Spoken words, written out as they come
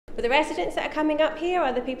But the residents that are coming up here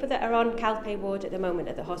are the people that are on Calpe ward at the moment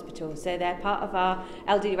at the hospital. So they're part of our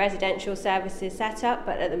elderly residential services setup,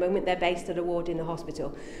 but at the moment they're based at a ward in the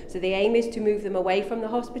hospital. So the aim is to move them away from the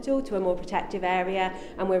hospital to a more protective area,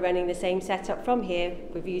 and we're running the same setup from here.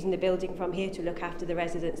 We're using the building from here to look after the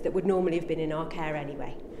residents that would normally have been in our care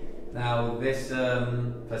anyway. Now this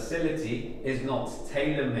facility is not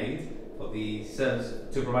tailor-made for the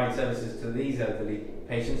service to provide services to these elderly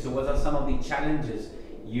patients. So what are some of the challenges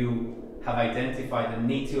you have identified and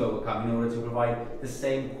need to overcome in order to provide the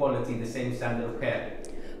same quality, the same standard of care?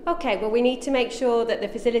 Okay, well, we need to make sure that the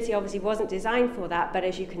facility obviously wasn't designed for that, but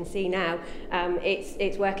as you can see now,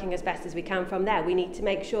 it's working as best as we can from there. We need to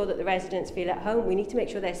make sure that the residents feel at home. We need to make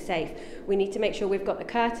sure they're safe. We need to make sure we've got the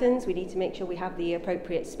curtains. We need to make sure we have the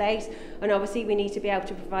appropriate space. And obviously we need to be able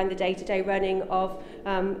to provide the day-to-day running of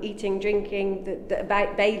eating, drinking,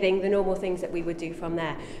 bathing, the normal things that we would do from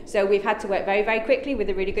there. So we've had to work very, very quickly with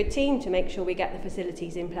a really good team to make sure we get the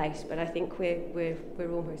facilities in place, but I think we're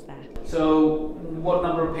almost there. So what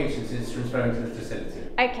number of patients is transferring to the facility?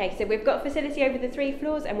 Okay, so we've got facility over the 3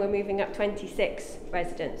 floors and we're moving up 26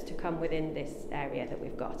 residents to come within this area that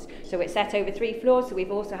we've got. So it's set over 3 floors, so we've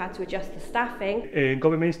also had to adjust the staffing.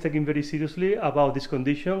 Government is taking very seriously about this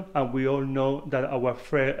condition, and we all know that our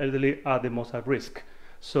frail elderly are the most at risk.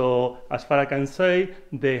 So as far as I can say,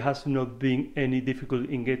 there has not been any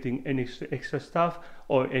difficulty in getting any extra staff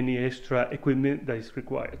or any extra equipment that is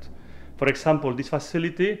required. For example, this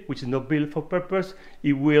facility, which is not built for purpose,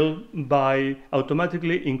 it will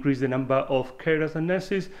automatically increase the number of carers and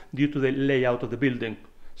nurses due to the layout of the building.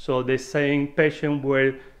 So the same patient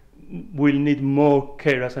will need more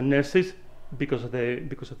carers and nurses because of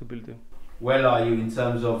the building. Where are you in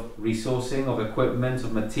terms of resourcing, of equipment,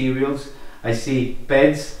 of materials? I see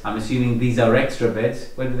beds. I'm assuming these are extra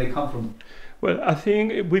beds. Where do they come from? Well, I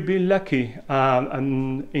think we've been lucky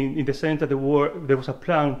and in the sense that there was a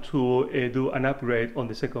plan to do an upgrade on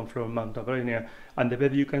the 2nd floor of Mount Marin, and the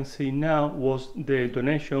bed you can see now was the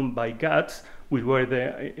donation by GATS, which were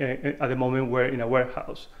at the moment were in a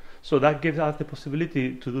warehouse. So that gives us the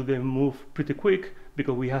possibility to do the move pretty quick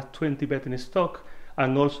because we have 20 beds in stock,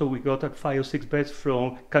 and also we got 5 or 6 beds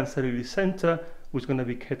from Cancer Relief Center, who's going to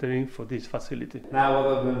be catering for this facility. Now,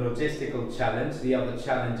 other than the logistical challenge, the other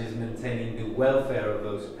challenge is maintaining the welfare of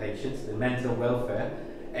those patients, the mental welfare.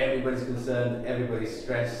 Everybody's concerned, everybody's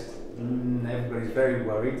stressed, everybody's very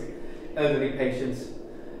worried. Elderly patients,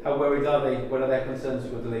 how worried are they? What are their concerns?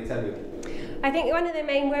 What do they tell you? I think one of the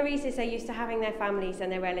main worries is they're used to having their families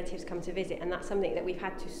and their relatives come to visit, and that's something that we've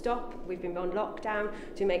had to stop. We've been on lockdown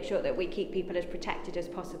to make sure that we keep people as protected as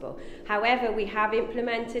possible. However, we have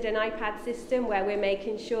implemented an iPad system where we're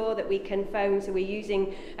making sure that we can phone, so we're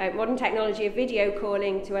using modern technology of video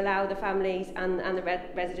calling to allow the families and the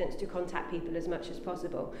residents to contact people as much as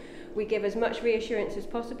possible. We give as much reassurance as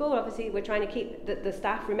possible. Obviously, we're trying to keep the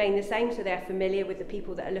staff remain the same so they're familiar with the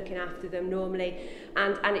people that are looking after them normally,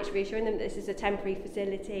 and it's reassuring them that this is a temporary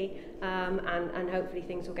facility and hopefully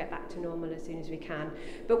things will get back to normal as soon as we can.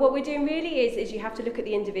 But what we're doing really is you have to look at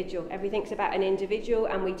the individual. Everything's about an individual,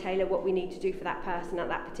 and we tailor what we need to do for that person at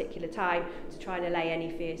that particular time to try and allay any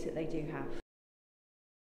fears that they do have.